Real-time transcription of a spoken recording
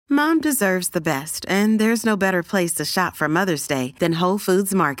Mom deserves the best, and there's no better place to shop for Mother's Day than Whole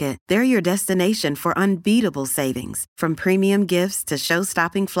Foods Market. They're your destination for unbeatable savings, from premium gifts to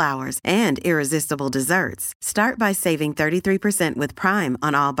show-stopping flowers and irresistible desserts. Start by saving 33% with Prime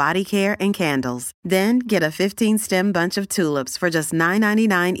on all body care and candles. Then get a 15-stem bunch of tulips for just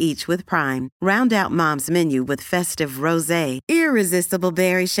 $9.99 each with Prime. Round out Mom's menu with festive rosé, irresistible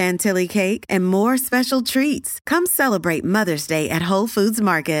berry chantilly cake, and more special treats. Come celebrate Mother's Day at Whole Foods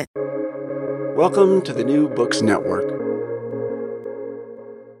Market. Welcome to the New Books Network.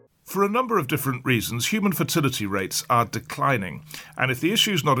 For a number of different reasons, human fertility rates are declining. And if the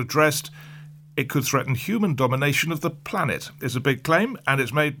issue is not addressed, it could threaten human domination of the planet, is a big claim, and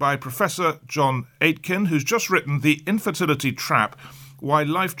it's made by Professor John Aitken, who's just written The Infertility Trap: Why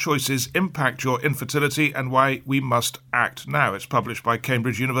Life Choices Impact Your Infertility and Why We Must Act Now. It's published by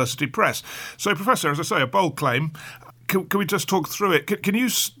Cambridge University Press. So, Professor, as I say, a bold claim. Can we just talk through it? Can you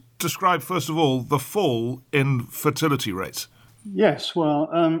describe, first of all, the fall in fertility rates? Yes,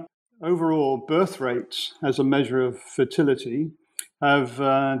 well, overall birth rates as a measure of fertility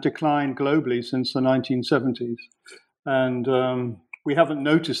have declined globally since the 1970s. And we haven't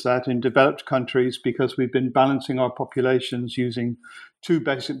noticed that in developed countries because we've been balancing our populations using two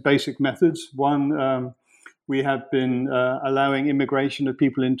basic methods. One, we have been allowing immigration of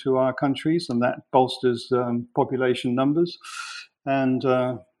people into our countries, and that bolsters population numbers. And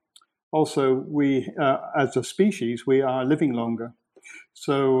also, we, as a species, we are living longer.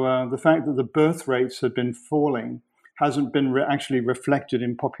 So the fact that the birth rates have been falling hasn't been actually reflected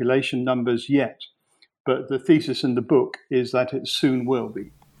in population numbers yet. But the thesis in the book is that it soon will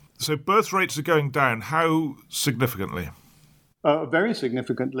be. So birth rates are going down. How significantly? Very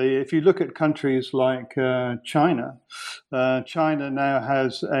significantly. If you look at countries like China, China now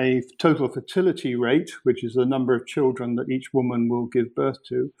has a total fertility rate, which is the number of children that each woman will give birth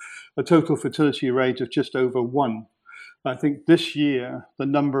to, a total fertility rate of just over 1. I think this year, the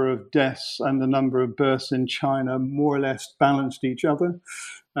number of deaths and the number of births in China more or less balanced each other.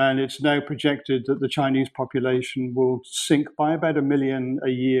 And it's now projected that the Chinese population will sink by about 1 million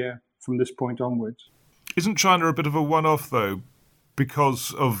a year from this point onwards. Isn't China a bit of a one-off, though,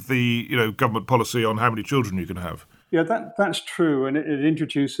 because of the government policy on how many children you can have? Yeah, that's true. And it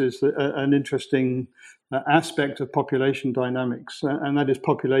introduces an interesting aspect of population dynamics, and that is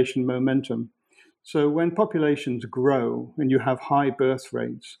population momentum. So when populations grow and you have high birth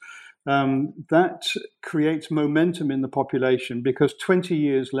rates, that creates momentum in the population because 20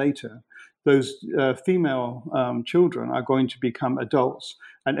 years later, those female children are going to become adults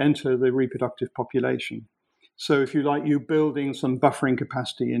and enter the reproductive population. So if you like, you're building some buffering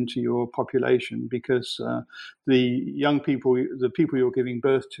capacity into your population because the young people, the people you're giving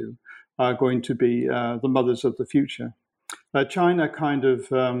birth to, are going to be the mothers of the future. China kind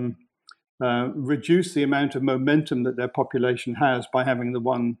of reduce the amount of momentum that their population has by having the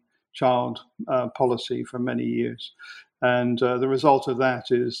one-child policy for many years. And the result of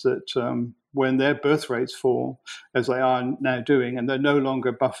that is that when their birth rates fall, as they are now doing, and they're no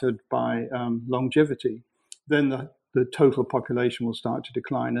longer buffered by longevity, then the total population will start to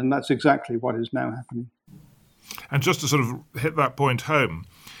decline. And that's exactly what is now happening. And just to sort of hit that point home,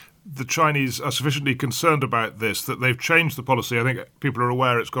 the Chinese are sufficiently concerned about this that they've changed the policy. I think people are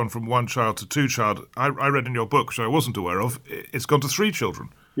aware it's gone from 1 child to 2 child. I read in your book, which I wasn't aware of, it's gone to 3 children.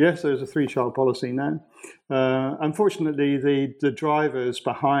 Yes, there's a 3-child policy now. Unfortunately, the drivers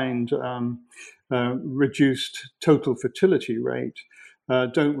behind reduced total fertility rate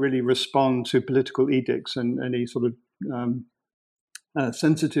don't really respond to political edicts in any sort of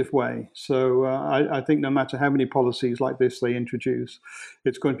sensitive way. So I think no matter how many policies like this they introduce,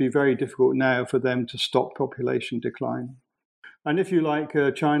 it's going to be very difficult now for them to stop population decline. And if you like,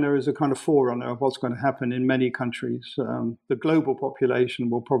 China is a kind of forerunner of what's going to happen in many countries. The global population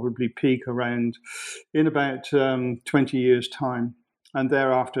will probably peak around in about 20 years' time. And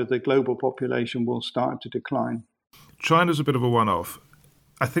thereafter, the global population will start to decline. China's a bit of a one-off.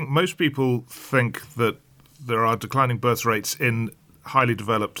 I think most people think that there are declining birth rates in highly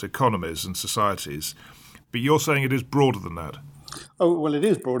developed economies and societies, but you're saying it is broader than that. Oh, well, it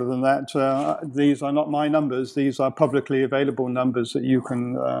is broader than that. These are not my numbers. These are publicly available numbers that you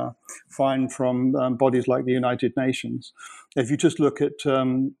can find from bodies like the United Nations. If you just look at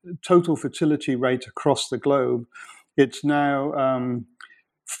total fertility rate across the globe, it's now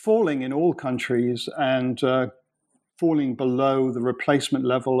falling in all countries and falling below the replacement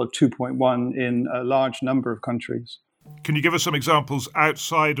level of 2.1 in a large number of countries. Can you give us some examples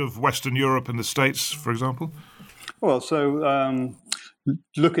outside of Western Europe and the States, for example? Well, so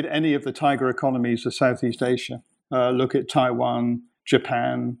look at any of the tiger economies of Southeast Asia. Look at Taiwan,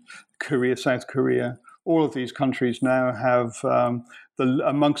 Japan, Korea, South Korea. All of these countries now have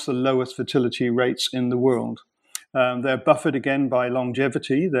amongst the lowest fertility rates in the world. They're buffered again by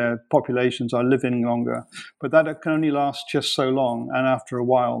longevity. Their populations are living longer, but that can only last just so long. And after a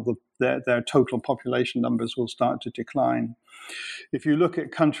while, their total population numbers will start to decline. If you look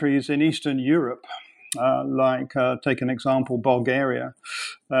at countries in Eastern Europe, take an example, Bulgaria.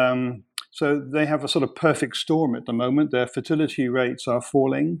 So they have a sort of perfect storm at the moment. Their fertility rates are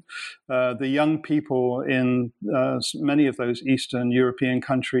falling. The young people in many of those Eastern European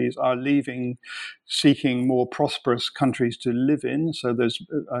countries are leaving, seeking more prosperous countries to live in. So there's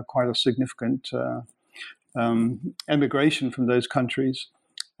quite a significant emigration from those countries.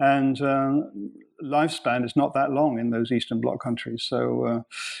 And lifespan is not that long in those Eastern Bloc countries. So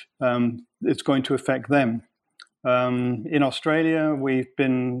it's going to affect them. In Australia, we've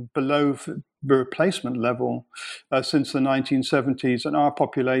been below the replacement level since the 1970s, and our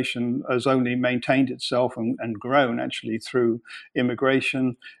population has only maintained itself and grown actually through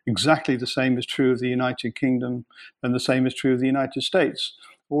immigration. Exactly the same is true of the United Kingdom, and the same is true of the United States.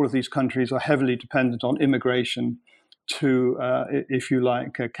 All of these countries are heavily dependent on immigration to, if you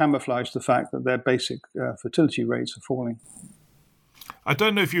like, camouflage the fact that their basic fertility rates are falling. I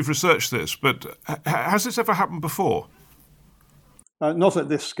don't know if you've researched this, but has this ever happened before? Not at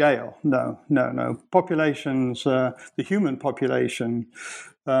this scale, no. Populations, the human population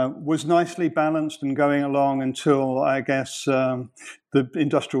was nicely balanced and going along until, I guess, the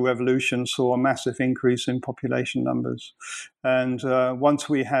Industrial Revolution saw a massive increase in population numbers. And once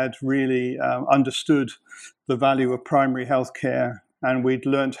we had really understood the value of primary health care, and we'd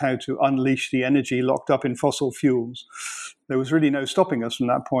learned how to unleash the energy locked up in fossil fuels, there was really no stopping us from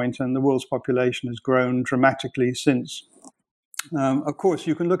that point, and the world's population has grown dramatically since. Of course,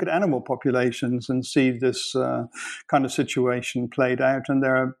 you can look at animal populations and see this kind of situation played out, and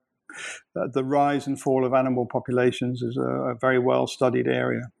there are the rise and fall of animal populations is a very well-studied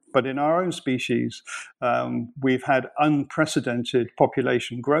area. But in our own species, we've had unprecedented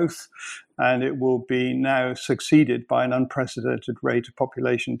population growth, and it will be now succeeded by an unprecedented rate of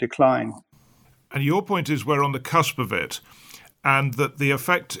population decline. And your point is we're on the cusp of it, and that the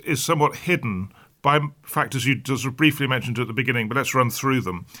effect is somewhat hidden by factors you just briefly mentioned at the beginning, but let's run through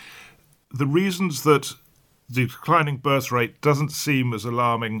them. The reasons that the declining birth rate doesn't seem as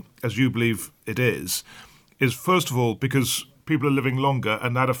alarming as you believe it is first of all because people are living longer,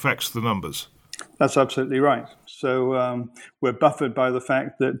 and that affects the numbers. That's absolutely right. So we're buffered by the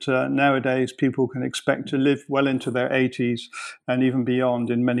fact that nowadays people can expect to live well into their 80s and even beyond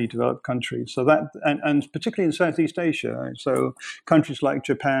in many developed countries. So that, and particularly in Southeast Asia, right? So countries like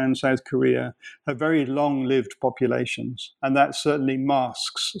Japan, South Korea have very long-lived populations, and that certainly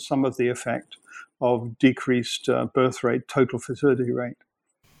masks some of the effect of decreased birth rate, total fertility rate.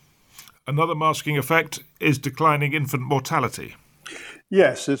 Another masking effect is declining infant mortality.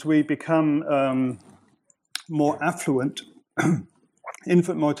 Yes, as we become more affluent,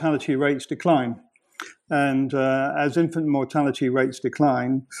 infant mortality rates decline. And as infant mortality rates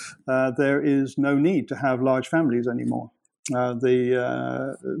decline, there is no need to have large families anymore.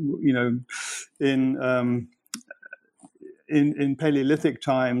 In Paleolithic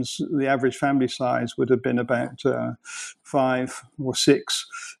times, the average family size would have been about 5 or 6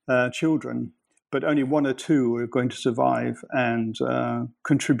 children, but only 1 or 2 are going to survive and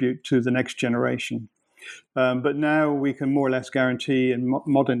contribute to the next generation. But now we can more or less guarantee in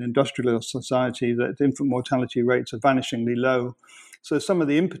modern industrial society that infant mortality rates are vanishingly low. So some of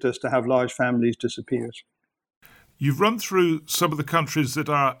the impetus to have large families disappears. You've run through some of the countries that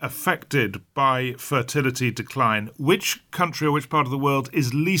are affected by fertility decline. Which country or which part of the world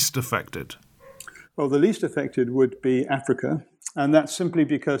is least affected? Well, the least affected would be Africa, and that's simply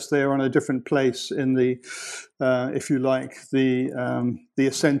because they're on a different place in the, if you like, the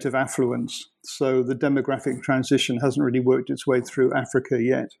ascent of affluence. So the demographic transition hasn't really worked its way through Africa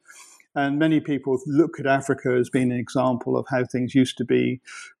yet. And many people look at Africa as being an example of how things used to be,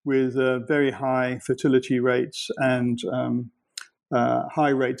 with very high fertility rates and high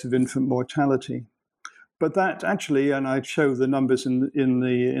rates of infant mortality. But that actually, and I show the numbers in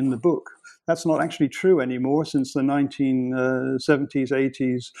the book, that's not actually true anymore. Since the 1970s,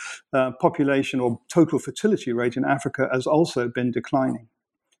 80s, population or total fertility rate in Africa has also been declining.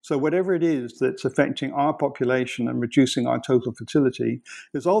 So whatever it is that's affecting our population and reducing our total fertility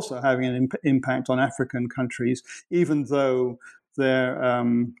is also having an impact on African countries, even though their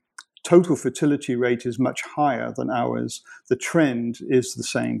total fertility rate is much higher than ours. The trend is the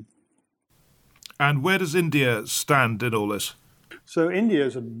same. And where does India stand in all this? So India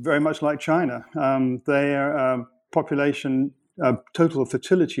is very much like China. Their population total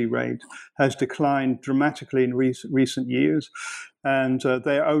fertility rate has declined dramatically in recent years, and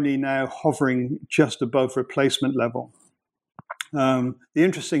they're only now hovering just above replacement level. The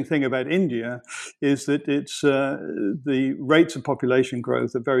interesting thing about India is that the rates of population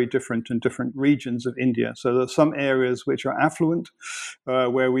growth are very different in different regions of India. So there are some areas which are affluent,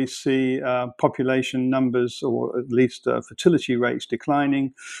 where we see population numbers, or at least fertility rates,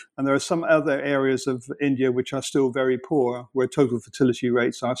 declining. And there are some other areas of India which are still very poor, where total fertility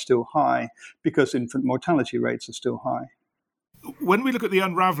rates are still high because infant mortality rates are still high. When we look at the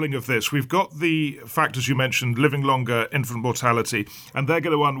unravelling of this, we've got the factors you mentioned, living longer, infant mortality, and they're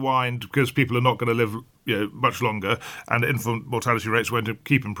going to unwind because people are not going to live much longer, and infant mortality rates won't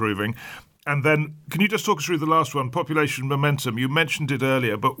keep improving. And then, can you just talk us through the last one, population momentum? You mentioned it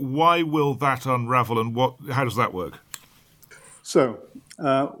earlier, but why will that unravel, and how does that work? So,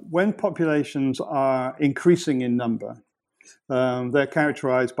 when populations are increasing in number, they're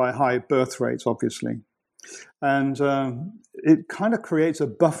characterized by high birth rates, obviously. And it kind of creates a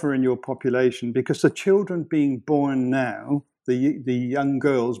buffer in your population, because the children being born now, the young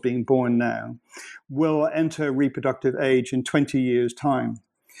girls being born now, will enter reproductive age in 20 years' time.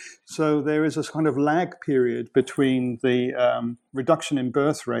 So there is a kind of lag period between the reduction in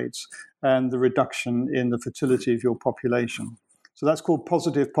birth rates and the reduction in the fertility of your population. So that's called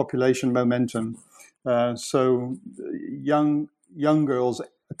positive population momentum. So young girls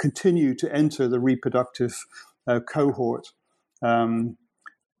continue to enter the reproductive cohort 20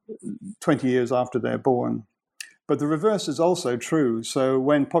 years after they're born. But the reverse is also true. So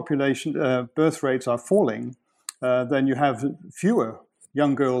when population birth rates are falling, then you have fewer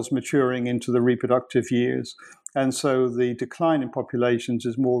young girls maturing into the reproductive years. And so the decline in populations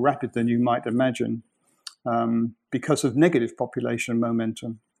is more rapid than you might imagine, because of negative population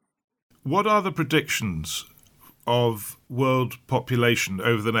momentum. What are the predictions of world population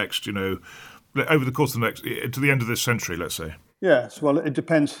over the next, over the course of the next, to the end of this century, let's say? Yes, well, it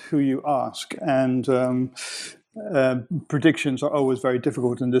depends who you ask. And predictions are always very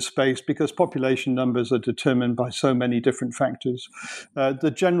difficult in this space, because population numbers are determined by so many different factors.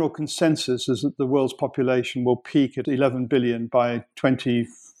 The general consensus is that the world's population will peak at 11 billion by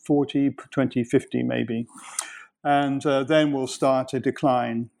 2040, 2050 maybe. And then we'll start a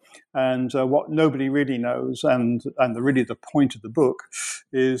decline. And what nobody really knows, and really the point of the book,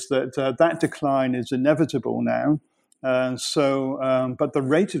 is that that decline is inevitable now. But the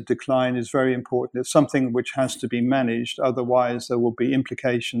rate of decline is very important. It's something which has to be managed. Otherwise, there will be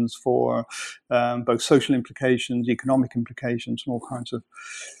implications for both social implications, economic implications, and all kinds of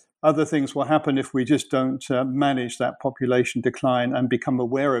other things will happen if we just don't manage that population decline and become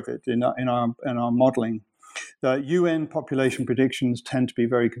aware of it in our modeling. The UN population predictions tend to be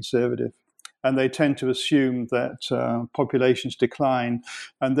very conservative, and they tend to assume that populations decline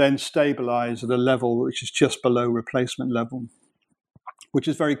and then stabilize at a level which is just below replacement level, which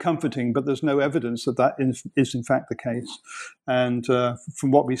is very comforting, but there's no evidence that that is in fact the case. And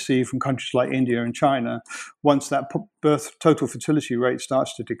from what we see from countries like India and China, once that total fertility rate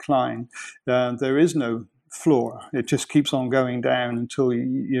starts to decline, there is no floor. It just keeps on going down until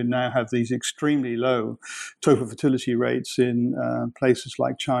you now have these extremely low total fertility rates in places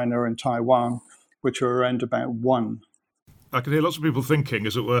like China and Taiwan, which are around about 1. I can hear lots of people thinking,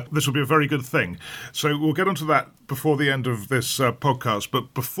 as it were, this will be a very good thing. So we'll get onto that before the end of this podcast.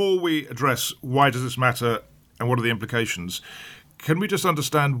 But before we address why does this matter and what are the implications, can we just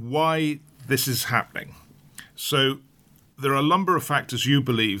understand why this is happening? So there are a number of factors you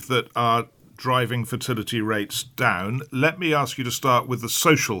believe that are driving fertility rates down. Let me ask you to start with the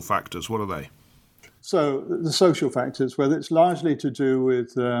social factors. What are they? So the social factors, well, it's largely to do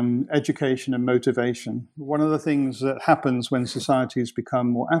with education and motivation. One of the things that happens when societies become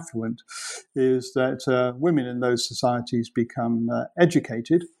more affluent is that women in those societies become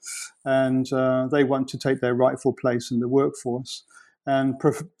educated, and they want to take their rightful place in the workforce, and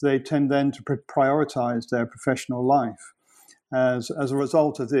they tend then to prioritize their professional life. As a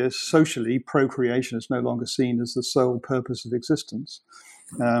result of this, socially, procreation is no longer seen as the sole purpose of existence.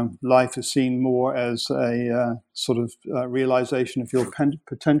 Life is seen more as a sort of realization of your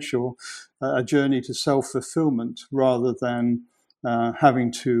potential, a journey to self-fulfillment, rather than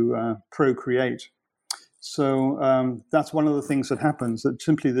having to procreate. So that's one of the things that happens, that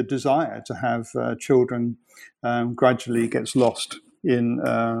simply the desire to have children gradually gets lost in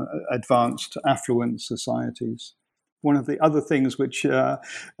advanced, affluent societies. One of the other things which, I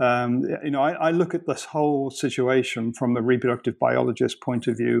look at this whole situation from a reproductive biologist point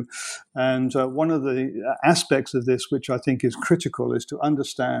of view, and one of the aspects of this which I think is critical is to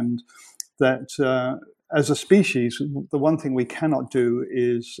understand that as a species, the one thing we cannot do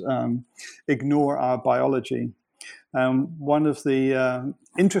is ignore our biology. One of the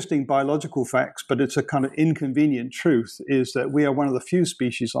interesting biological facts, but it's a kind of inconvenient truth, is that we are one of the few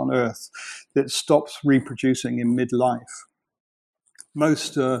species on Earth that stops reproducing in midlife.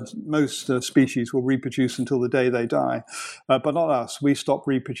 Most species will reproduce until the day they die, but not us. We stop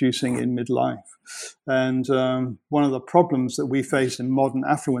reproducing in midlife. And one of the problems that we face in modern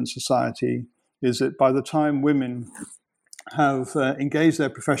affluent society is that by the time women have engaged their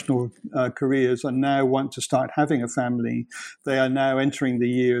professional careers and now want to start having a family, they are now entering the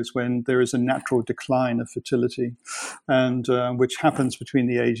years when there is a natural decline of fertility, and which happens between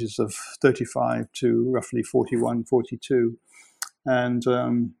the ages of 35 to roughly 41, 42. And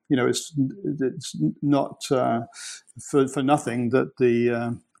it's not for nothing that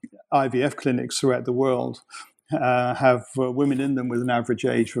the IVF clinics throughout the world have women in them with an average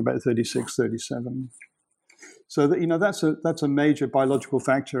age of about 36, 37. So that, that's a major biological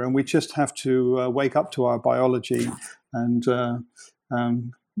factor, and we just have to wake up to our biology and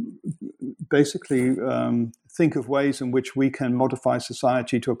basically think of ways in which we can modify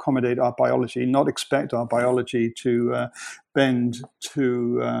society to accommodate our biology, not expect our biology to bend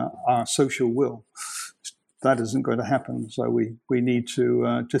to our social will. That isn't going to happen. So we need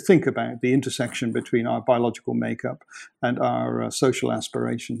to think about the intersection between our biological makeup and our social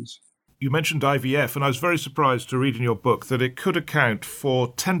aspirations. You mentioned IVF, and I was very surprised to read in your book that it could account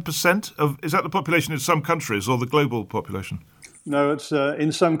for 10% of, is that the population in some countries or the global population? No, it's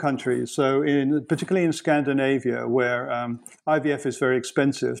in some countries. So particularly in Scandinavia, where IVF is very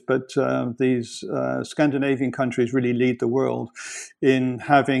expensive, but these Scandinavian countries really lead the world in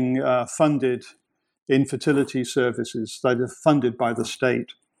having funded infertility services that are funded by the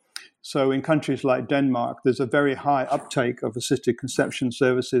state. So in countries like Denmark, there's a very high uptake of assisted conception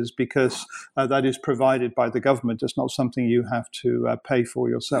services because that is provided by the government. It's not something you have to pay for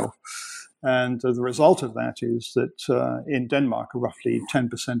yourself. And the result of that is that in Denmark, roughly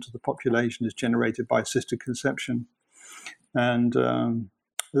 10% of the population is generated by assisted conception. And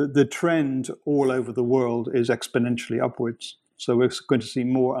the trend all over the world is exponentially upwards. So we're going to see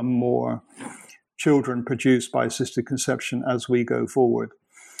more and more children produced by assisted conception as we go forward.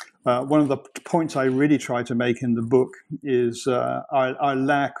 One of the points I really try to make in the book is our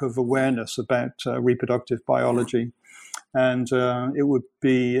lack of awareness about reproductive biology. And it would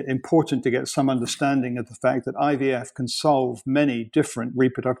be important to get some understanding of the fact that IVF can solve many different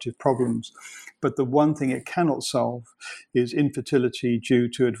reproductive problems. But the one thing it cannot solve is infertility due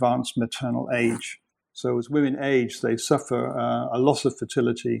to advanced maternal age. So as women age, they suffer a loss of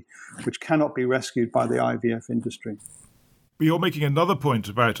fertility, which cannot be rescued by the IVF industry. But you're making another point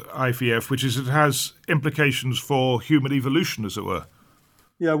about IVF, which is it has implications for human evolution, as it were.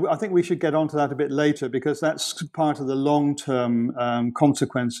 Yeah, I think we should get onto that a bit later because that's part of the long-term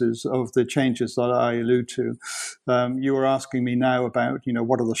consequences of the changes that I allude to. You were asking me now about,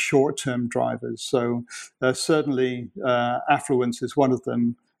 what are the short-term drivers? So certainly affluence is one of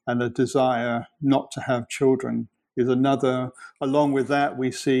them, and a desire not to have children is another. Along with that,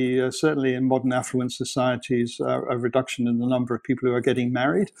 we see certainly in modern affluent societies a reduction in the number of people who are getting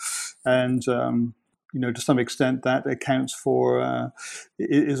married, and to some extent that accounts for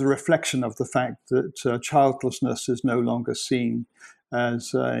is a reflection of the fact that childlessness is no longer seen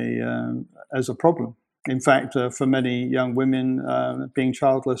as a problem. In fact, for many young women, being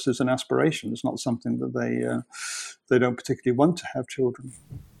childless is an aspiration. It's not something that they don't particularly want to have children.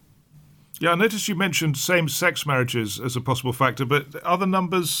 Yeah, I noticed you mentioned same-sex marriages as a possible factor, but are the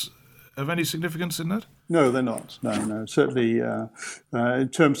numbers of any significance in that? No, they're not. No. Certainly, in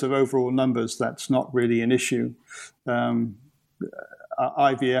terms of overall numbers, that's not really an issue.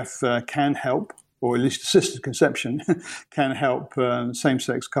 IVF can help, or at least assisted conception can help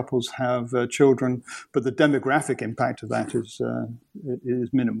same-sex couples have children, but the demographic impact of that is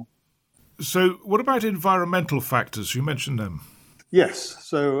minimal. So what about environmental factors? You mentioned them. Yes,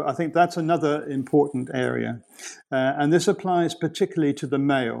 so I think that's another important area. And this applies particularly to the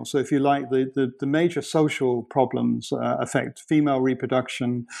male. So if you like, the major social problems affect female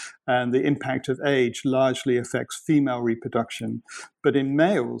reproduction, and the impact of age largely affects female reproduction. But in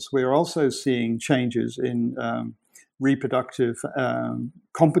males, we're also seeing changes in reproductive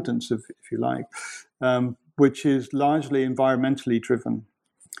competence, if you like, which is largely environmentally driven.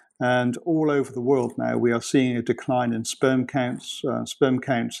 And all over the world now, we are seeing a decline in sperm counts. Sperm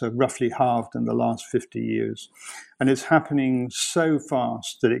counts have roughly halved in the last 50 years. And it's happening so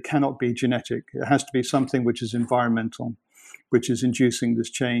fast that it cannot be genetic. It has to be something which is environmental, which is inducing this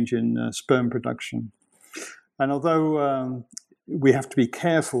change in sperm production. And although we have to be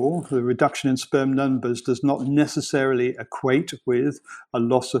careful. The reduction in sperm numbers does not necessarily equate with a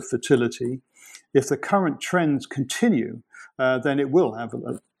loss of fertility. If the current trends continue, then it will have,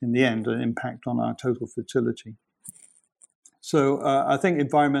 in the end, an impact on our total fertility. So I think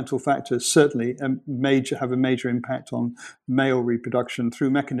environmental factors certainly have a major impact on male reproduction through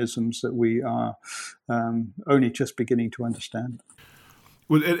mechanisms that we are only just beginning to understand.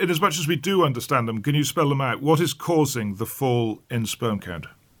 Well, in as much as we do understand them, can you spell them out? What is causing the fall in sperm count?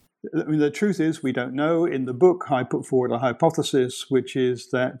 I mean, the truth is we don't know. In the book, I put forward a hypothesis, which is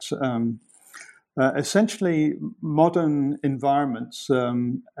that essentially modern environments,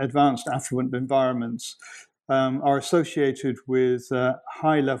 advanced affluent environments, are associated with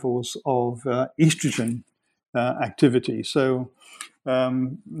high levels of estrogen activity. So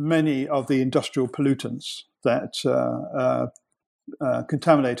many of the industrial pollutants that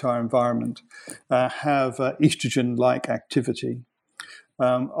contaminate our environment have estrogen-like activity.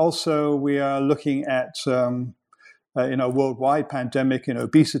 Also, we are looking at in a worldwide pandemic in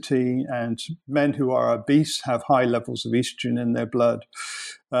obesity, and men who are obese have high levels of estrogen in their blood.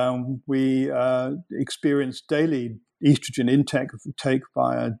 We experience daily estrogen intake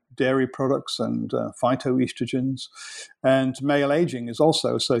via dairy products and phytoestrogens. And male aging is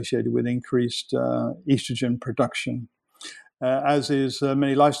also associated with increased estrogen production, as is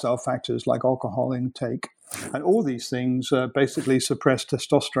many lifestyle factors like alcohol intake. And all these things basically suppress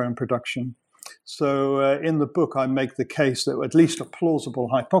testosterone production. So in the book, I make the case that at least a plausible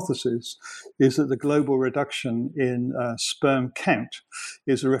hypothesis is that the global reduction in sperm count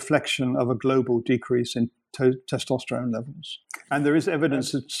is a reflection of a global decrease in testosterone levels. And there is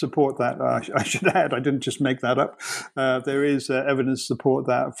evidence to support that. I should add, I didn't just make that up. There is evidence to support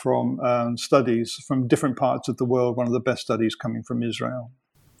that from studies from different parts of the world, one of the best studies coming from Israel.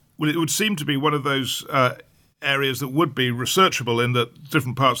 Well, it would seem to be one of those areas that would be researchable, in that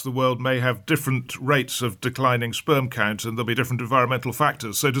different parts of the world may have different rates of declining sperm count and there'll be different environmental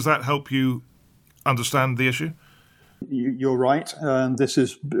factors. So does that help you understand the issue? You're right. This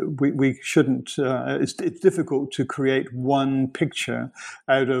is we shouldn't. It's difficult to create one picture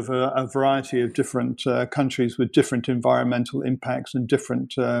out of a variety of different countries with different environmental impacts and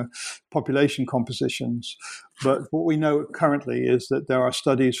different population compositions. But what we know currently is that there are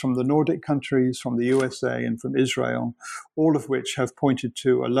studies from the Nordic countries, from the USA, and from Israel, all of which have pointed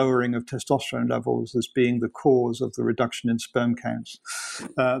to a lowering of testosterone levels as being the cause of the reduction in sperm counts.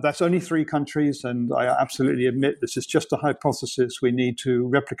 That's only 3 countries, and I absolutely admit this is just a hypothesis. We need to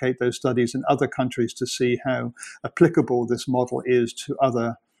replicate those studies in other countries to see how applicable this model is to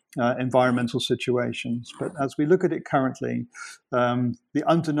other environmental situations. But as we look at it currently, the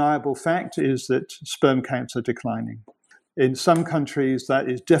undeniable fact is that sperm counts are declining. In some countries, that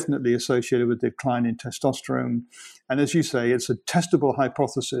is definitely associated with decline in testosterone. And as you say, it's a testable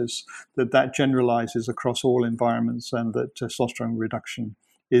hypothesis that that generalizes across all environments, and that testosterone reduction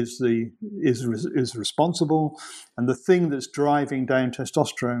is responsible. And the thing that's driving down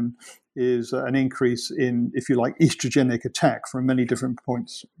testosterone is an increase in, if you like, estrogenic attack from many different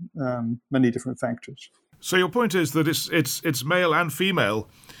points, many different factors. So your point is that it's male and female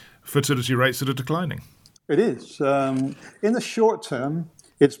fertility rates that are declining. It is. In the short term,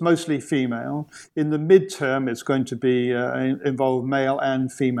 it's mostly female. In the mid-term, it's going to be involve male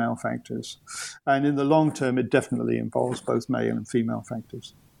and female factors. And in the long term, it definitely involves both male and female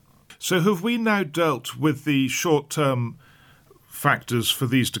factors. So have we now dealt with the short-term factors for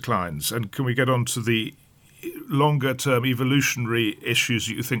these declines? And can we get on to the longer-term evolutionary issues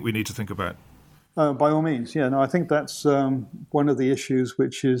that you think we need to think about? By all means, yeah. No, I think that's one of the issues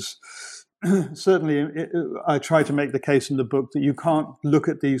which is certainly, I try to make the case in the book that you can't look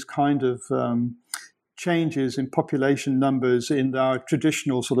at these kind of changes in population numbers in our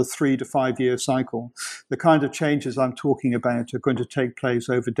traditional sort of 3 to 5 year cycle. The kind of changes I'm talking about are going to take place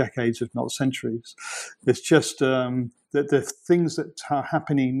over decades, if not centuries. It's just that the things that are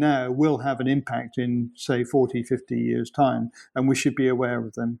happening now will have an impact in, say, 40, 50 years' time, and we should be aware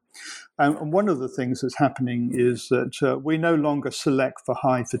of them. And one of the things that's happening is that we no longer select for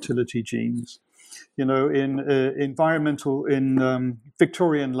high fertility genes. You know, in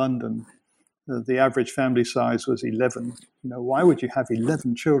Victorian London, the average family size was 11. You know, why would you have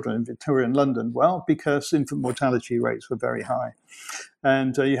 11 children in Victorian London? Well, because infant mortality rates were very high.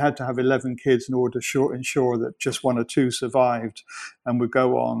 And you had to have 11 kids in order to ensure that just 1 or 2 survived and would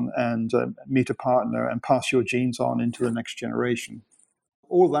go on and meet a partner and pass your genes on into the next generation.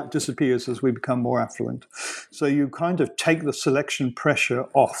 all that disappears as we become more affluent. So you kind of take the selection pressure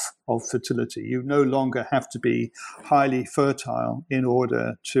off of fertility. You no longer have to be highly fertile in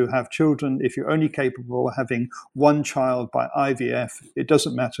order to have children. If you're only capable of having one child by IVF, it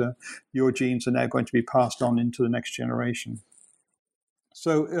doesn't matter. Your genes are now going to be passed on into the next generation.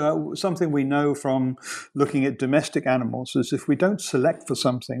 So something we know from looking at domestic animals is if we don't select for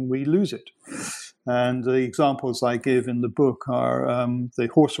something, we lose it. And the examples I give in the book are the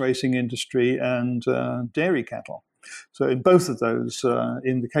horse racing industry and dairy cattle. So in both of those,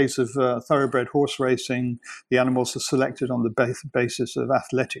 in the case of thoroughbred horse racing, the animals are selected on the basis of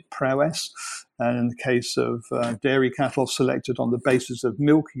athletic prowess. And in the case of dairy cattle, selected on the basis of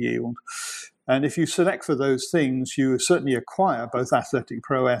milk yield. And if you select for those things, you certainly acquire both athletic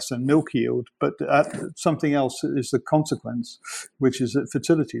prowess and milk yield, but something else is the consequence, which is that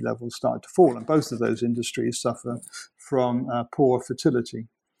fertility levels start to fall. And both of those industries suffer from poor fertility.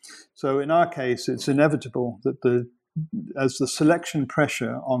 So in our case, it's inevitable that as the selection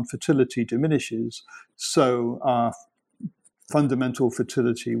pressure on fertility diminishes, so our fundamental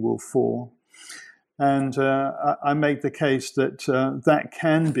fertility will fall. And I make the case that that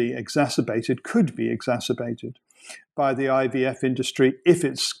can be exacerbated, could be exacerbated by the IVF industry if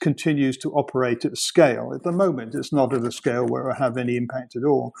it continues to operate at scale. At the moment, it's not at a scale where it will have any impact at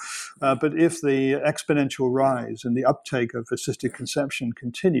all. But if the exponential rise in the uptake of assisted conception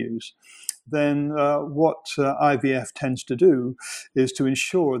continues, then what IVF tends to do is to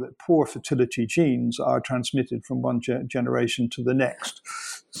ensure that poor fertility genes are transmitted from one generation to the next.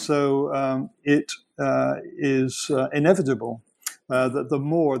 So it is inevitable that the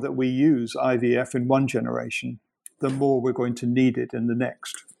more that we use IVF in one generation, the more we're going to need it in the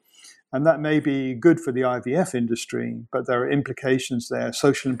next. And that may be good for the IVF industry, but there are implications there,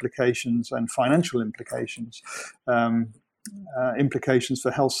 social implications and financial implications. Implications for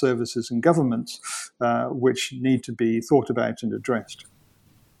health services and governments, which need to be thought about and addressed.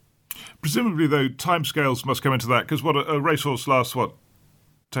 Presumably, though, timescales must come into that, because a racehorse lasts,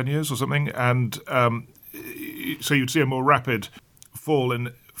 10 years or something? And so you'd see a more rapid fall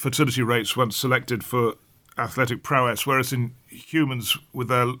in fertility rates once selected for athletic prowess, whereas in humans with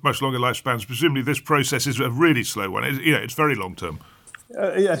their much longer lifespans, presumably this process is a really slow one. It's very long term.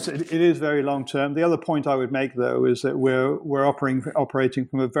 Yes, it is very long term. The other point I would make, though, is that we're operating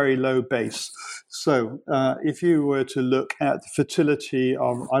from a very low base. So if you were to look at the fertility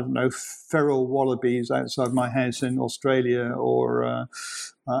of, feral wallabies outside my house in Australia or,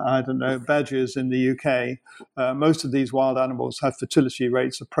 badgers in the UK, most of these wild animals have fertility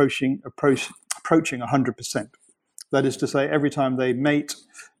rates approaching 100%. That is to say, every time they mate,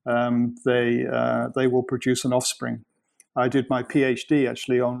 they will produce an offspring. I did my PhD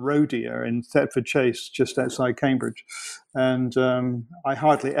actually on roe deer in Thetford Chase, just outside Cambridge, and I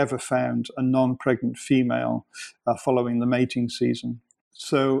hardly ever found a non-pregnant female following the mating season.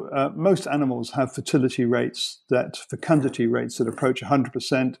 So most animals have fecundity rates that approach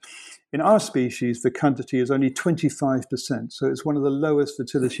 100%. In our species, fecundity is only 25%, so it's one of the lowest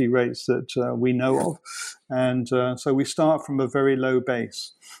fertility rates that we know of. And so we start from a very low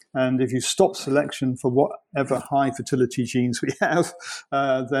base. And if you stop selection for whatever high fertility genes we have,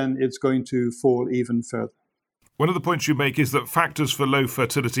 then it's going to fall even further. One of the points you make is that factors for low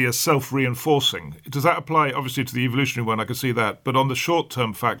fertility are self-reinforcing. Does that apply, obviously, to the evolutionary one? I can see that. But on the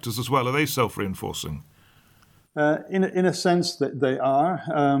short-term factors as well, are they self-reinforcing? In a sense that they are.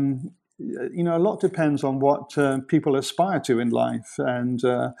 A lot depends on what people aspire to in life. And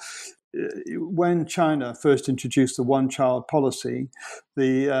when China first introduced the one-child policy,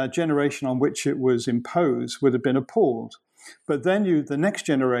 the generation on which it was imposed would have been appalled. But then the next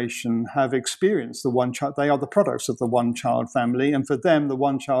generation have experienced the one child. They are the products of the one-child family. And for them, the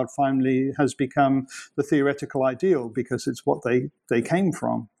one-child family has become the theoretical ideal because it's what they came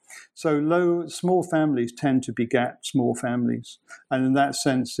from. So small families tend to beget small families. And in that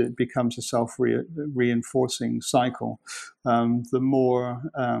sense, it becomes a self-reinforcing cycle. The more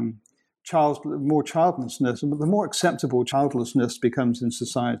childlessness, the more acceptable childlessness becomes in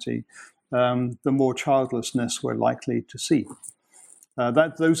society, the more childlessness we're likely to see.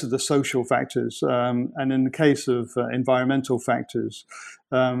 Those are the social factors. And in the case of environmental factors,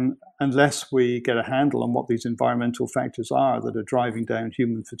 unless we get a handle on what these environmental factors are that are driving down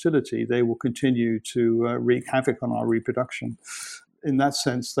human fertility, they will continue to wreak havoc on our reproduction. In that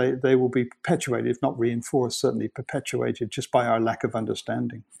sense, they will be perpetuated, if not reinforced, certainly perpetuated just by our lack of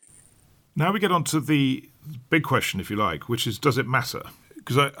understanding. Now we get on to the big question, if you like, which is, does it matter?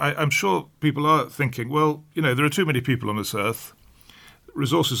 Because I'm sure people are thinking, well, there are too many people on this earth.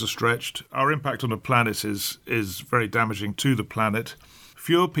 Resources are stretched. Our impact on the planet is very damaging to the planet.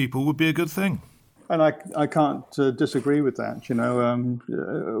 fewer people would be a good thing. And I can't disagree with that.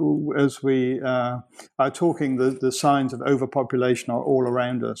 As we are talking, the signs of overpopulation are all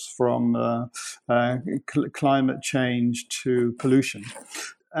around us, from climate change to pollution.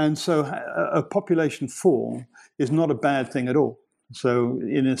 And so a population fall is not a bad thing at all. So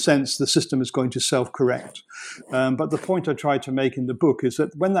in a sense, the system is going to self-correct. But the point I tried to make in the book is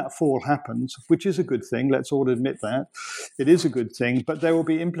that when that fall happens, which is a good thing, let's all admit that, it is a good thing, but there will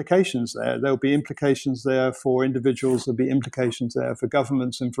be implications there. There will be implications there for individuals, there will be implications there for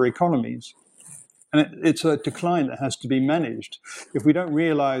governments and for economies. And it's a decline that has to be managed. If we don't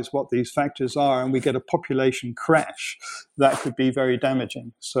realize what these factors are and we get a population crash, that could be very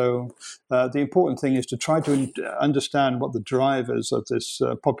damaging. So the important thing is to try to understand what the drivers of this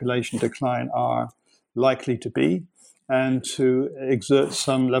population decline are likely to be, and to exert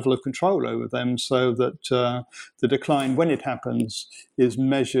some level of control over them so that the decline, when it happens, is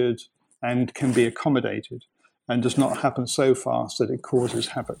measured and can be accommodated and does not happen so fast that it causes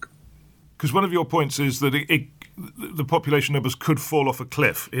havoc. Because one of your points is that the population numbers could fall off a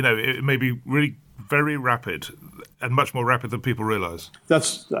cliff. It may be really very rapid and much more rapid than people realise.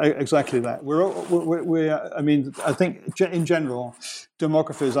 That's exactly that. I think in general,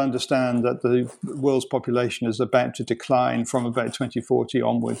 demographers understand that the world's population is about to decline from about 2040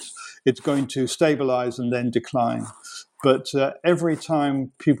 onwards. It's going to stabilise and then decline. But every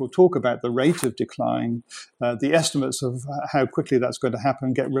time people talk about the rate of decline, the estimates of how quickly that's going to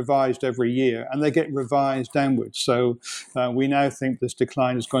happen get revised every year, and they get revised downwards. So we now think this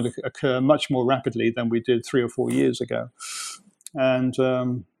decline is going to occur much more rapidly than we did 3 or 4 years ago. And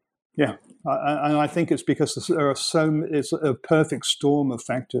and I think it's because it's a perfect storm of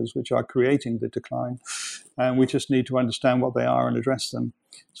factors which are creating the decline, and we just need to understand what they are and address them,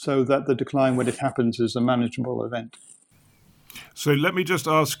 so that the decline, when it happens, is a manageable event. So let me just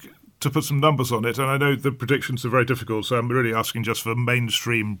ask to put some numbers on it, and I know the predictions are very difficult, so I'm really asking just for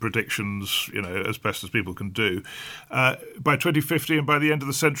mainstream predictions, as best as people can do. By 2050 and by the end of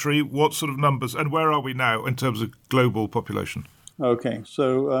the century, what sort of numbers, and where are we now in terms of global population? Okay,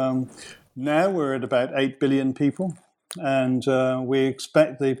 so now we're at about 8 billion people, and we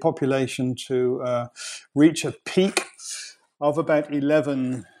expect the population to reach a peak of about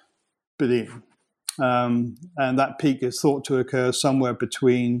 11 billion. And that peak is thought to occur somewhere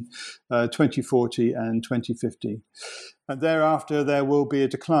between 2040 and 2050. And thereafter, there will be a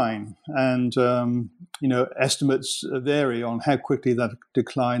decline. And, estimates vary on how quickly that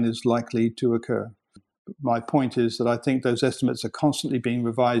decline is likely to occur. My point is that I think those estimates are constantly being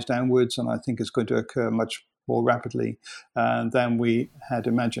revised downwards, and I think it's going to occur much more rapidly than we had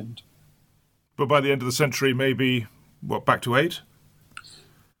imagined. But by the end of the century, maybe, back to 8?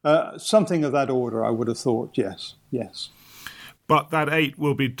 Something of that order, I would have thought, yes. But that 8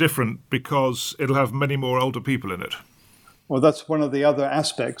 will be different because it'll have many more older people in it. Well, that's one of the other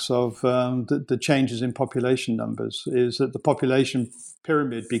aspects of the changes in population numbers, is that the population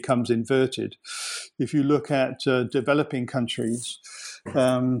pyramid becomes inverted. If you look at developing countries,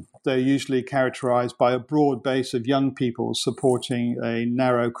 they're usually characterized by a broad base of young people supporting a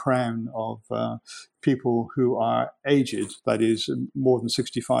narrow crown of people who are aged, that is, more than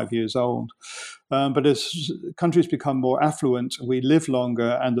 65 years old. But as countries become more affluent, we live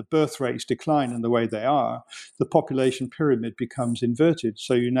longer, and the birth rates decline in the way they are, the population pyramid becomes inverted.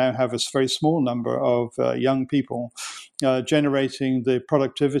 So you now have a very small number of young people generating the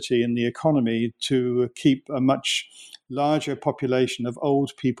productivity in the economy to keep a much larger population of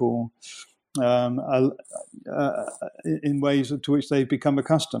old people in ways to which they've become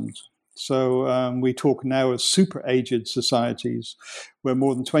accustomed. So we talk now of super-aged societies, where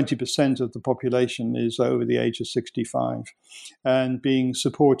more than 20% of the population is over the age of 65, and being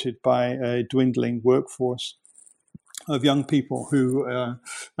supported by a dwindling workforce of young people who,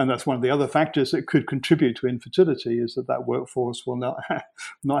 and that's one of the other factors that could contribute to infertility, is that workforce will not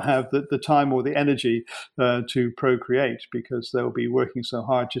have the time or the energy to procreate, because they'll be working so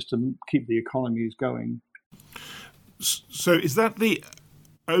hard just to keep the economies going. So is that the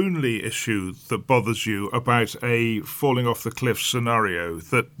only issue that bothers you about a falling off the cliff scenario,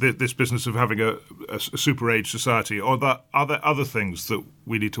 that this business of having a super-age society, or are there other things that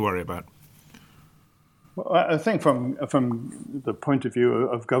we need to worry about? Well, I think from the point of view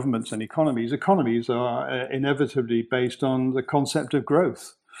of governments and economies are inevitably based on the concept of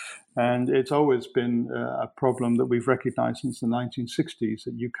growth. And it's always been a problem that we've recognized since the 1960s,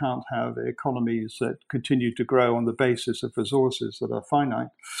 that you can't have economies that continue to grow on the basis of resources that are finite.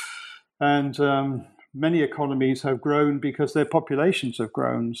 And many economies have grown because their populations have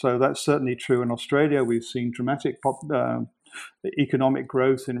grown. So that's certainly true in Australia. We've seen dramatic economic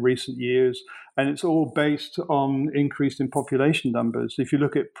growth in recent years, and it's all based on increase in population numbers. If you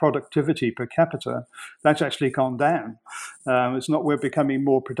look at productivity per capita, that's actually gone down. It's not we're becoming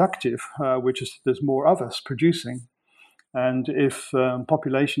more productive, which is there's more of us producing. And if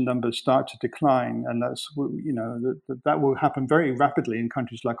population numbers start to decline, and that will happen very rapidly in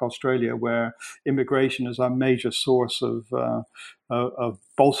countries like Australia, where immigration is our major source of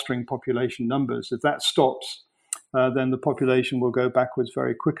bolstering population numbers. If that stops, then the population will go backwards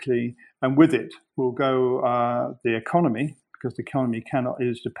very quickly, and with it will go the economy, because the economy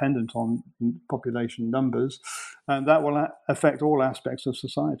is dependent on population numbers, and that will affect all aspects of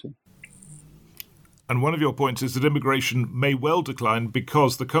society. And one of your points is that immigration may well decline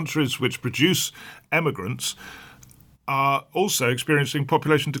because the countries which produce emigrants are also experiencing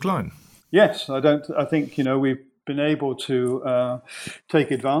population decline. Yes, I think we've been able to take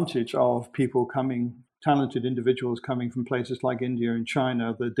advantage of people talented individuals coming from places like India and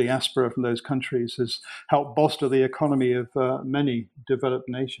China. The diaspora from those countries has helped bolster the economy of many developed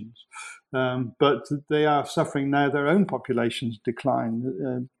nations. But they are suffering now their own populations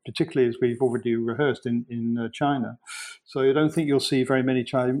decline, particularly as we've already rehearsed in China. So I don't think you'll see very many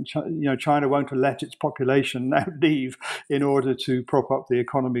China won't let its population now leave in order to prop up the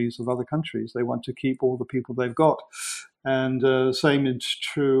economies of other countries. They want to keep all the people they've got. And same is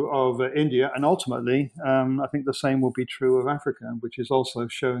true of India, and ultimately, I think the same will be true of Africa, which is also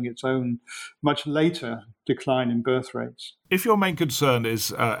showing its own much later decline in birth rates. If your main concern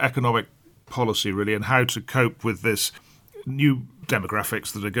is economic policy, really, and how to cope with this new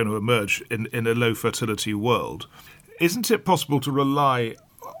demographics that are going to emerge in a low fertility world, isn't it possible to rely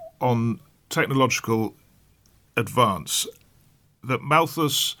on technological advance? That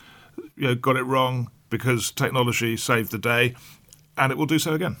Malthus got it wrong because technology saved the day, and it will do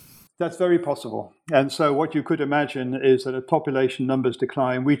so again. That's very possible. And so what you could imagine is that as population numbers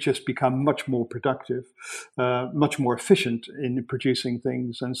decline, we just become much more productive, much more efficient in producing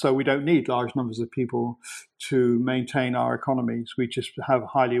things. And so we don't need large numbers of people to maintain our economies. We just have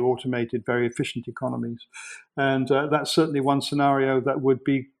highly automated, very efficient economies. And that's certainly one scenario that would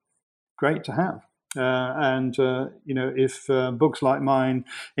be great to have. If books like mine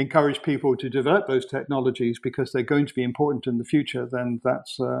encourage people to develop those technologies because they're going to be important in the future, then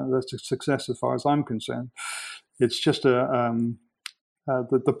that's a success as far as I'm concerned. It's just the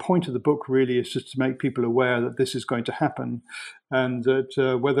point of the book really is just to make people aware that this is going to happen, and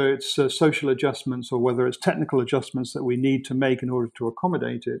that whether it's social adjustments or whether it's technical adjustments that we need to make in order to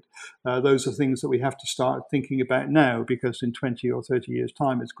accommodate it, those are things that we have to start thinking about now, because in 20 or 30 years'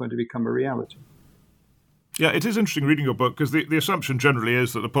 time, it's going to become a reality. Yeah, it is interesting reading your book, because the assumption generally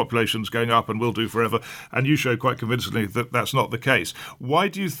is that the population's going up and will do forever, and you show quite convincingly that that's not the case. Why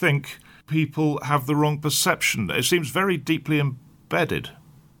do you think people have the wrong perception? It seems very deeply embedded.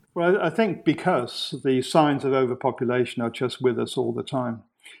 Well, I think because the signs of overpopulation are just with us all the time.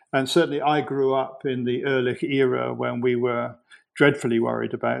 And certainly I grew up in the Ehrlich era when we were dreadfully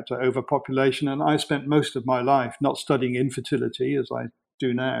worried about overpopulation, and I spent most of my life not studying infertility, as I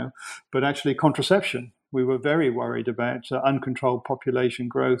do now, but actually contraception. We were very worried about uncontrolled population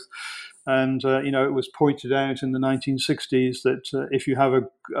growth. And, it was pointed out in the 1960s that if you have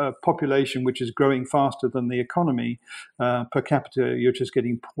a population which is growing faster than the economy, per capita, you're just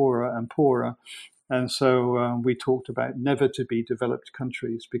getting poorer and poorer. And so we talked about never to be developed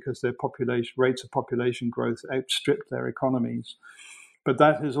countries because their population rates of population growth outstripped their economies. But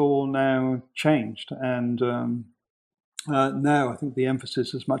that has all now changed. And now I think the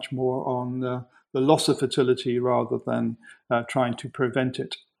emphasis is much more on the loss of fertility rather than trying to prevent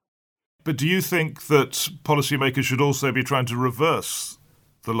it. But do you think that policymakers should also be trying to reverse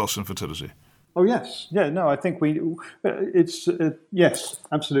the loss in fertility? Oh, yes. Yeah, no, I think yes,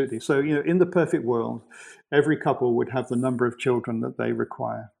 absolutely. So, in the perfect world, every couple would have the number of children that they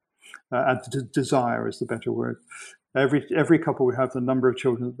require. And desire is the better word. Every couple would have the number of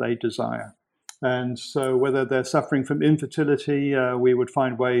children that they desire. And so whether they're suffering from infertility, we would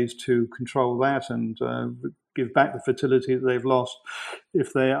find ways to control that and give back the fertility that they've lost.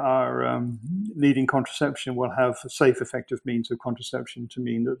 If they are needing contraception, we'll have safe, effective means of contraception to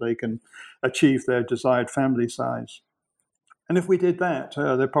mean that they can achieve their desired family size. And if we did that,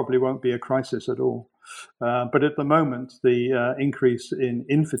 there probably won't be a crisis at all. But at the moment, the increase in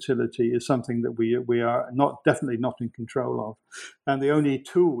infertility is something that we are definitely not in control of. And the only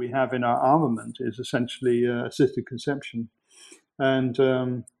tool we have in our armament is essentially assisted conception.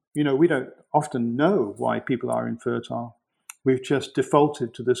 And, we don't often know why people are infertile. We've just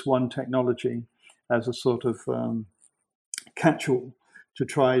defaulted to this one technology as a sort of catch-all to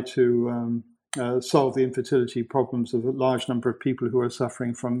try to solve the infertility problems of a large number of people who are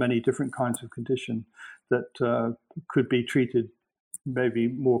suffering from many different kinds of condition that could be treated maybe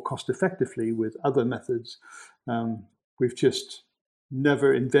more cost effectively with other methods. We've just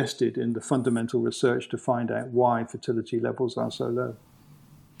never invested in the fundamental research to find out why fertility levels are so low.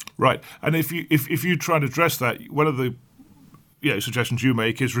 Right, and if you try and address that, one of the suggestions you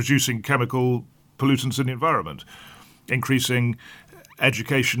make is reducing chemical pollutants in the environment, increasing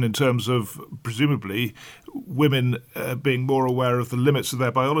education in terms of presumably women being more aware of the limits of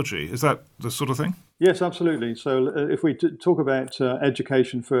their biology. Is that the sort of thing? Yes, absolutely. So if we talk about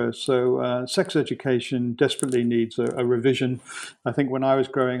education first, so sex education desperately needs a revision. I think when I was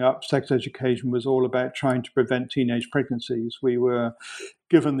growing up, sex education was all about trying to prevent teenage pregnancies. We were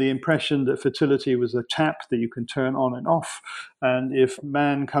given the impression that fertility was a tap that you can turn on and off. And if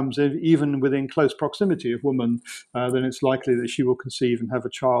man comes in, even within close proximity of woman, then it's likely that she will conceive and have a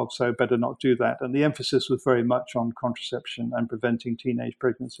child, so better not do that. And the emphasis was very much on contraception and preventing teenage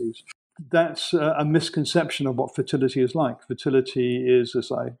pregnancies. That's a misconception of what fertility is like. Fertility is,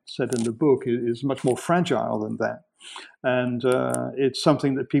 as I said in the book, is much more fragile than that. And it's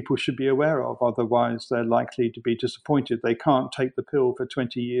something that people should be aware of. Otherwise, they're likely to be disappointed. They can't take the pill for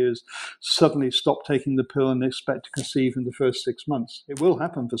 20 years, suddenly stop taking the pill and expect to conceive in the first 6 months. It will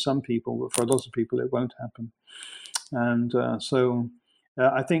happen for some people, but for a lot of people, it won't happen. And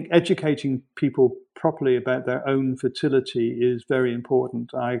I think educating people properly about their own fertility is very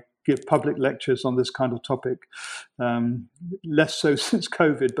important. I give public lectures on this kind of topic, less so since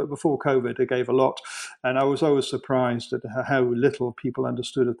COVID, but before COVID I gave a lot. And I was always surprised at how little people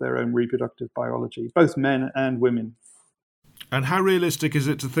understood of their own reproductive biology, both men and women. And how realistic is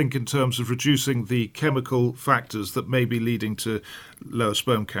it to think in terms of reducing the chemical factors that may be leading to lower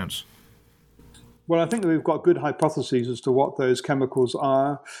sperm counts? Well, I think that we've got good hypotheses as to what those chemicals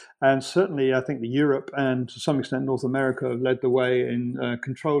are. And certainly, I think Europe and to some extent North America have led the way in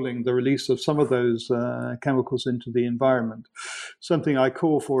controlling the release of some of those chemicals into the environment. Something I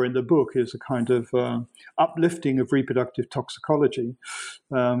call for in the book is a kind of uplifting of reproductive toxicology.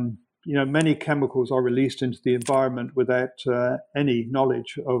 Many chemicals are released into the environment without any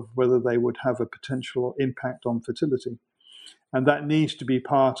knowledge of whether they would have a potential impact on fertility. And that needs to be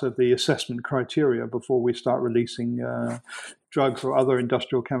part of the assessment criteria before we start releasing drugs or other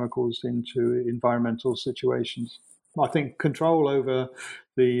industrial chemicals into environmental situations. I think control over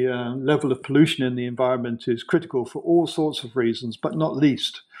the level of pollution in the environment is critical for all sorts of reasons, but not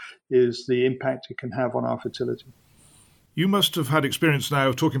least is the impact it can have on our fertility. You must have had experience now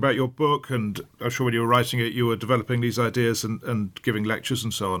of talking about your book, and I'm sure when you were writing it, you were developing these ideas and giving lectures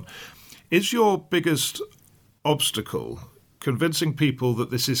and so on. Is your biggest obstacle convincing people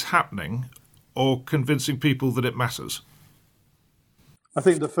that this is happening or convincing people that it matters? I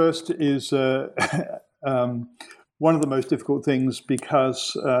think the first is one of the most difficult things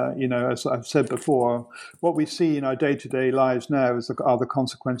because, as I've said before, what we see in our day-to-day lives now are the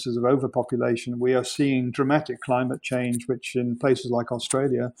consequences of overpopulation. We are seeing dramatic climate change, which in places like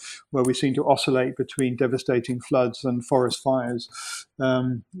Australia, where we seem to oscillate between devastating floods and forest fires,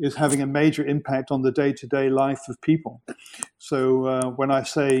 is having a major impact on the day-to-day life of people. So when I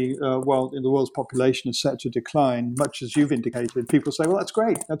say, the world's population is set to decline, much as you've indicated, people say, well, that's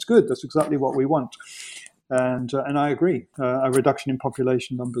great, that's good, that's exactly what we want. And I agree. A reduction in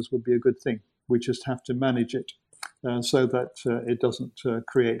population numbers would be a good thing. We just have to manage it so that it doesn't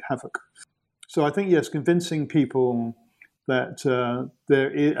create havoc. So I think, yes, convincing people that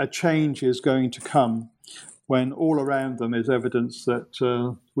a change is going to come when all around them is evidence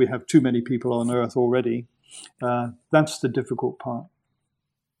that we have too many people on Earth already. That's the difficult part.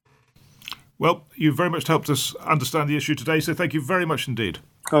 Well, you've very much helped us understand the issue today, so thank you very much indeed.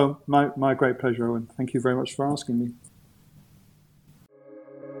 Oh, my great pleasure, Owen. Thank you very much for asking me.